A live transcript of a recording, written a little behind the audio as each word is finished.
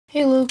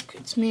Hey Luke,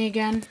 it's me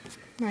again,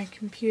 my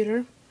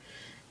computer,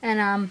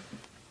 and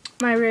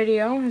my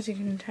radio, as you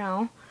can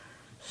tell.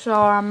 So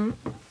I'm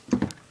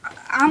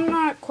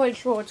not quite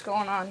sure what's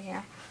going on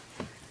here,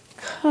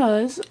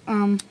 cause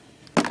I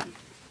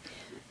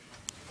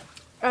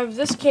have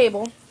this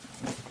cable,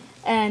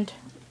 and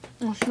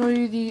I'll show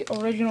you the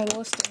original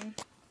listing.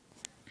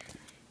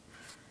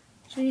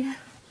 See,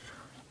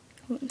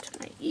 go into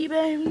my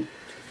eBay.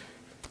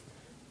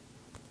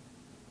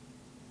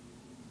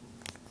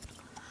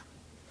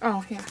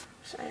 Oh yeah,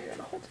 sorry, I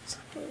gotta hold it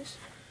sideways.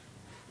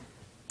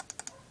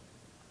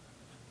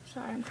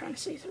 Sorry, I'm trying to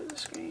see through the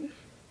screen.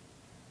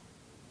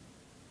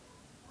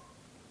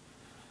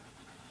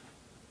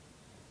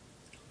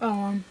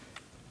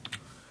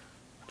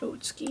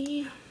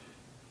 Dotski.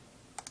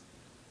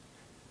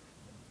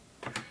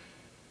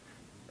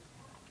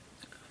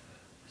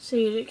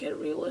 See, did it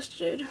get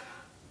relisted?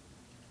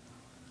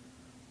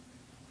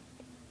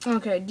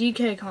 Okay,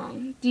 DK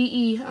Kong.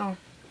 D-E-O.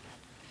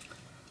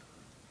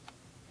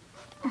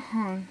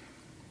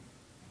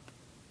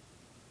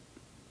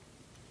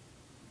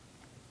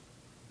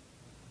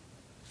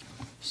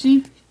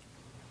 See?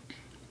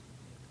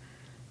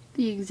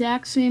 The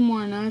exact same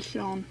one as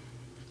shown.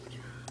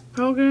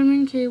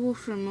 Programming cable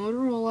from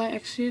Motorola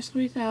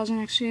XCS3000,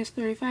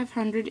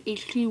 XCS3500,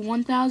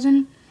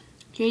 HT1000,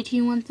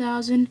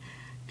 JT1000,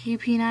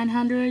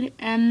 PP900,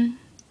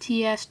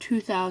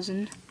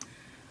 MTS2000.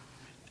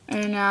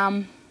 And,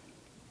 yeah,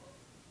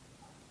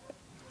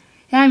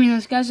 I mean,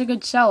 this guy's a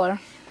good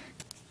seller.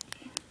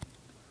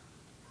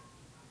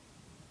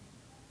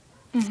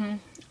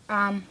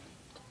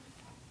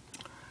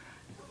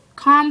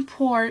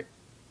 COM-port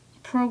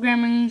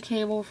programming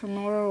cable from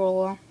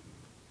Motorola.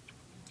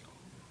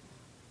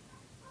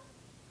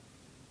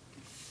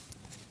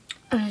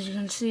 As you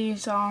can see,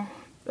 it's all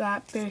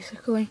that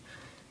basically.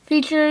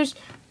 Features: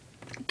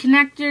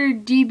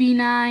 connector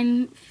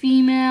DB9,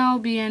 female,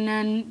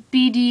 BNN,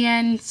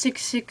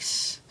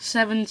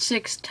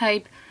 BDN6676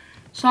 type,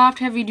 soft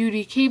heavy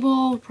duty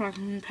cable,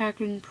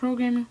 packaging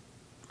programming.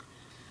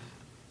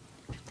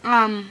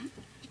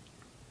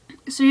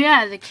 So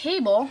yeah, the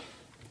cable,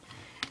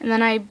 and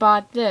then I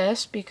bought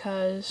this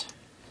because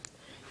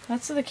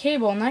that's the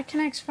cable, and that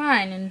connects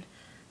fine. And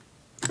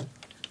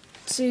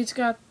see, it's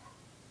got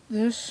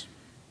this.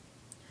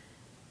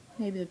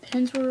 Maybe the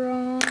pins were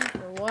wrong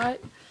or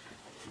what.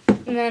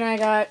 And then I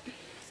got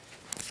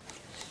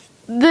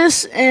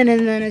this in,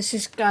 and then it's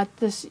just got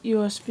this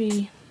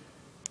USB.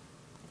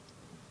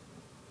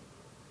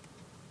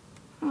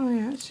 Oh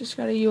yeah, it's just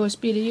got a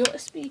USB to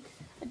USB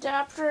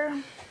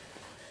adapter.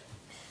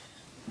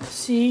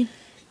 See?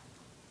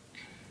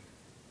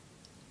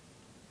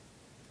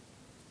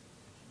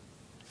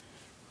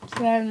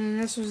 So,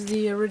 and this was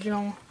the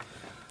original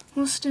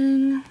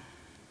listing.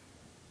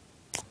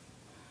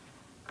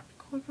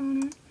 Click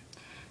on it.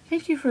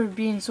 Thank you for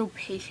being so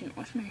patient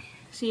with me.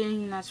 See,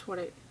 and that's what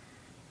it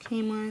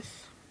came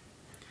with.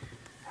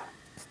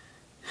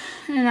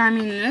 And I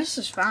mean, this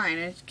is fine.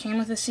 It came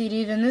with a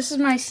CD. Then this is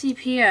my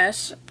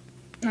CPS.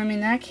 I mean,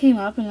 that came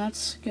up, and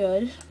that's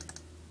good.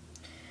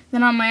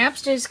 Then on my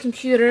upstairs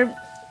computer,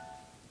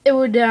 it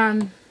would,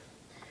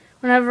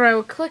 whenever I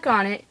would click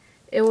on it,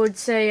 it would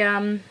say,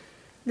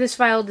 this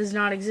file does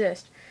not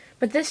exist.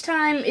 But this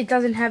time, it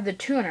doesn't have the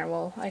tuner.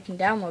 Well, I can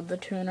download the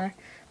tuner,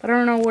 but I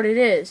don't know what it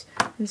is.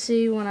 And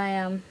see, when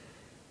I,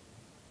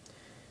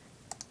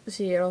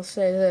 see, it'll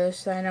say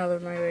this. I know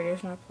that my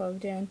radio's not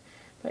plugged in.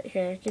 But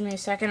here, give me a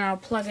second, I'll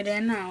plug it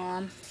in.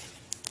 I'll,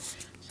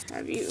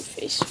 have you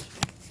face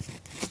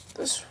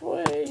this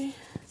way.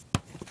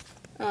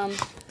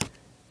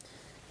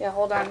 Yeah,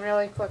 hold on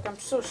really quick. I'm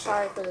so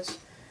sorry for this.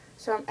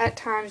 So at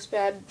times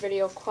bad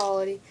video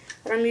quality.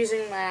 But I'm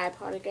using my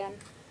iPod again.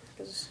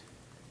 Because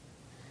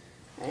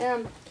I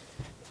am.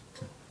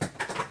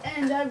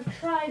 And I've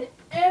tried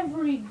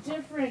every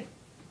different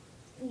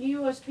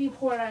USB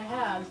port I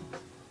have.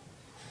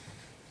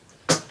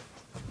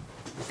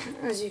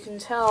 As you can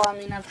tell, I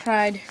mean, I've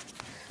tried, it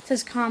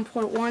says COM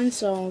port 1,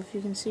 so if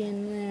you can see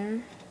in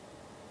there.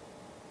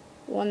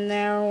 One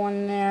there,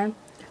 one there.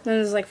 Then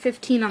there's like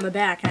 15 on the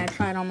back, and I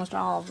tried almost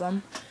all of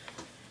them.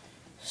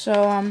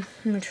 So, I'm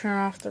going to turn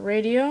off the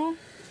radio.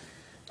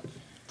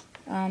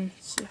 Let's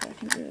see if I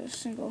can do this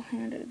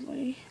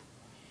single-handedly.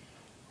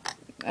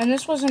 And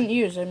this wasn't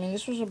used. I mean,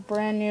 this was a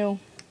brand new,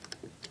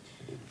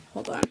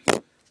 hold on.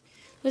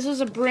 This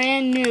is a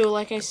brand new,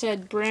 like I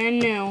said, brand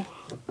new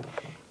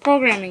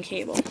programming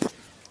cable.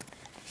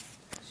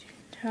 As you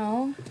can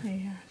tell,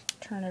 I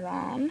turn it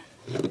on.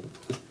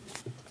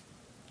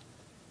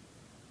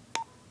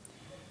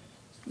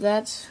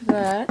 That's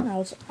that. Now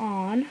it's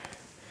on.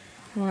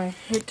 When I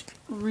hit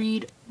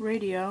read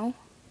radio,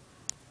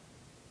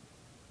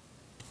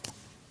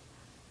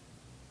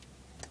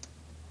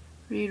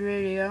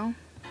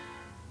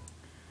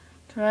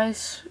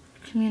 twice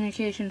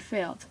communication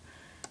failed.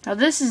 Now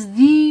this is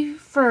the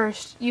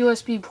first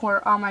USB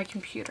port on my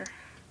computer.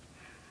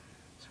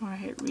 So when I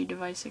hit read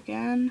device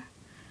again,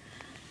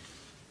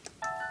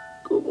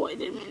 oh boy,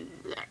 didn't mean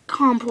that.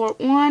 COM port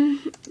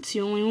 1, it's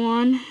the only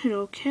one. Hit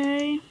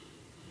OK.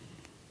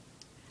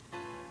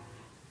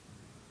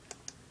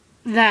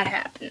 that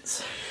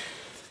happens.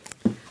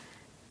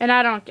 And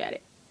I don't get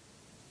it.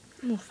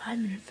 Oh,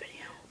 5-minute video.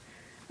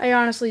 I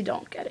honestly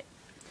don't get it.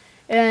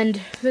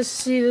 And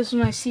this is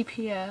my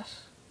CPS.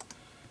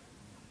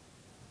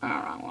 Oh,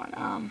 wrong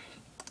one.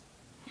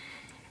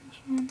 This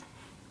one.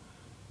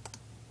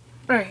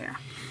 Right here.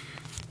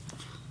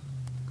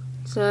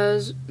 It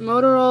says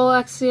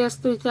Motorola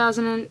XTS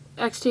 3000 and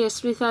XTS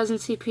 3000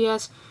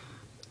 CPS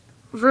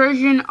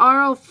version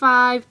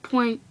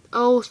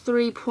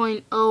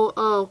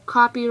R05.03.00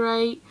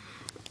 copyright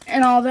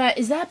and all that.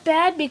 Is that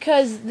bad?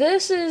 Because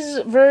this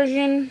is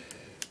version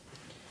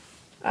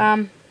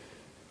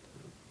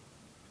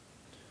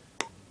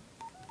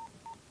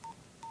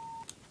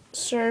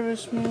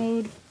service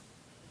mode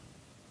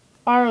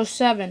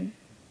R07.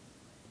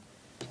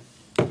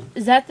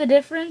 Is that the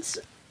difference?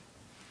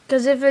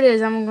 Because if it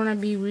is, I'm going to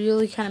be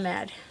really kind of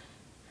mad.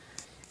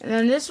 And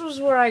then this was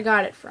where I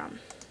got it from.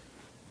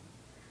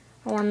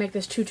 I don't want to make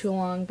this too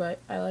long, but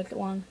I like it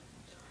long.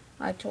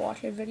 I like to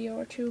watch a video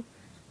or two.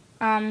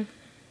 Hold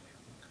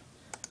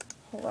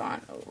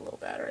on, a little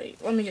battery.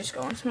 Let me just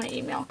go into my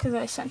email because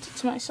I sent it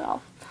to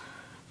myself.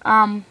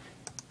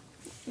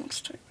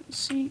 Let's type in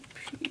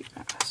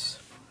CPS.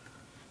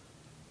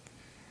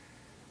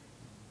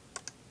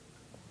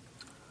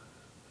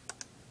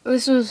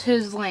 This was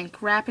his link,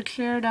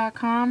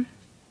 rapidshare.com.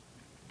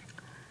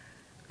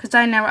 Because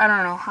I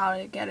don't know how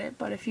to get it,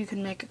 but if you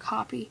can make a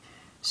copy.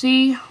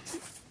 See,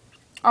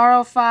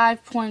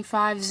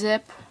 R05.5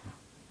 zip.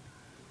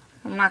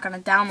 I'm not going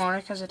to download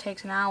it because it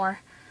takes an hour.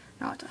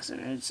 No, it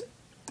doesn't.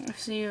 Let's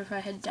see if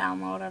I hit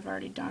download. I've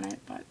already done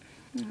it, but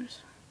I'll just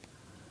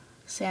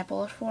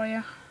sample it for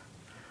you.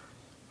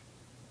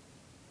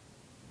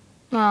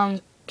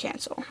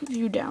 Cancel.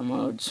 View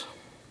downloads.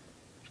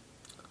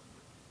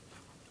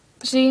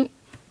 See?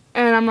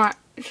 And I'm not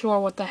sure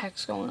what the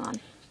heck's going on.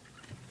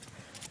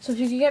 So if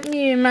you could get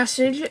me a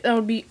message, that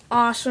would be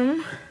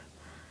awesome.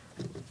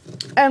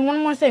 And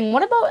one more thing.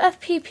 What about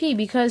FPP?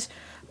 Because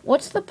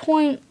what's the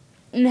point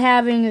in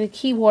having the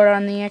keyboard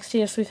on the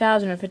XTS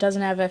 3000 if it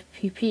doesn't have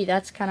FPP?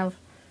 That's kind of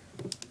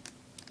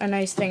a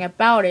nice thing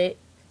about it,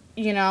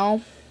 you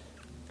know?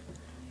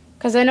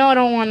 Because I know I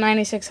don't want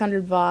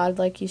 9600 baud,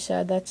 like you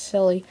said. That's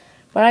silly.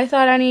 But I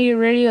thought any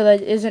radio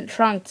that isn't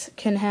trunked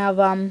can have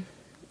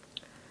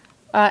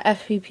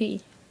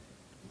FPP.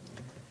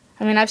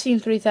 I mean, I've seen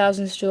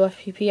 3000s do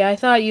FPP. I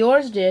thought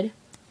yours did.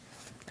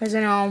 Because,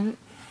 you know,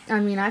 I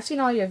mean, I've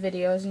seen all your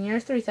videos, and your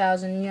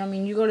 3000, you know, I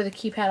mean, you go to the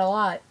keypad a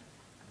lot.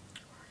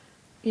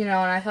 You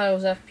know, and I thought it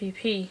was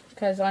FPP.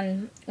 Because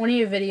on one of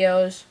your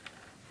videos,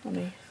 let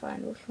me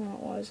find which one it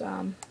was.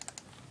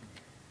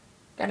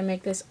 Gotta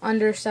make this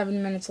under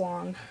 7 minutes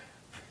long.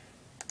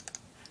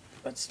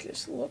 Let's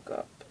just look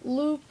up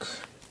Luke.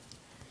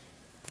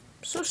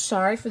 I'm so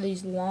sorry for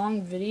these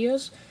long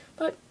videos,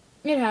 but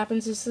it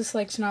happens. It's just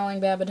like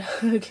Snarling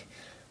Babadook.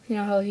 You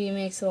know how he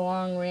makes the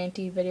long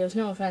ranty videos.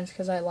 No offense,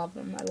 because I love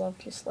them. I love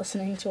just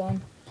listening to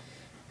them.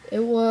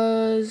 It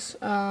was,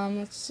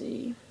 let's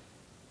see.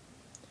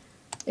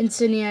 In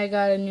Sydney, I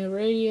got a new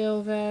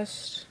radio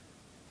vest.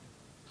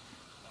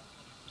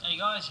 Hey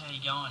guys, how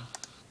you going?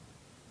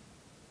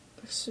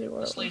 Let's see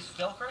what this leaves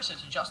Velcro, so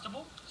it's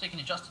adjustable, so you can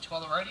adjust it to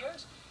other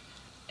radios.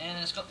 And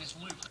it's got this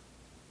loop.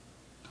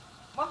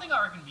 One thing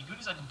I reckon would be good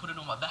is I can put it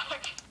on my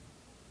back.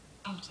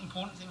 The most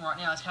important thing right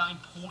now is how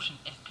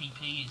important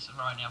FPP is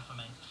right now for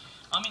me.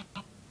 I mean,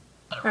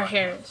 right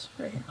here it is.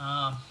 Right here.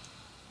 Other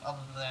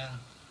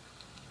than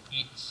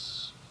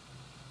it's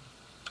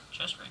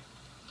chest rig.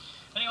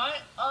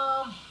 Anyway,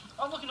 I'm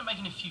looking at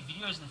making a few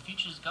videos in the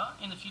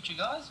future,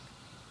 guys.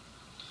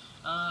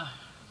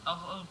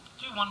 I'll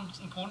do one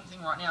important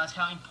thing right now is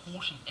how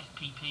important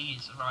FPP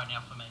is right now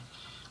for me.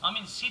 I'm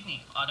in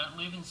Sydney. I don't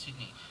live in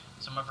Sydney,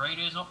 so my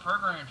radio is not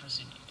programmed for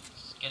Sydney.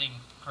 It's getting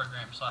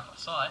programmed site by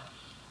site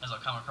as I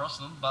come across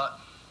them. But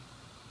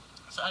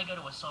say I go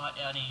to a site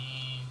out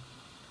in,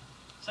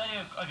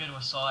 say I go to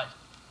a site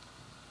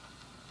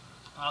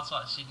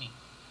outside of Sydney.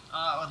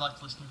 I would like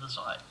to listen to the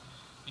site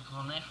because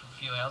I'm there for a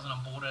few hours and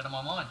I'm bored out of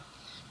my mind.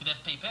 With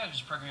FPP, I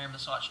just program the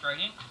site straight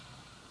in.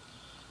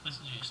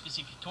 Listen to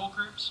specific talk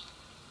groups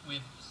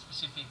with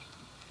specific,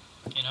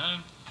 you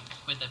know,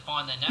 where they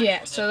find their knack.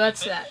 Yeah, so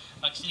that's that.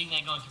 Like sitting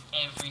there going through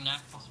every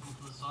knack possible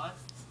for the site.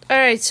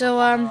 Alright, so,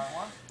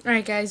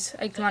 alright guys,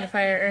 I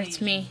Commodifier,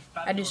 it's me.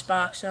 I do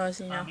Spock, so as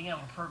you know.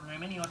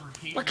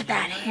 Look at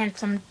that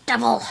handsome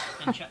devil.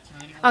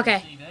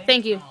 Okay,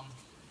 thank you.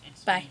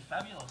 Bye.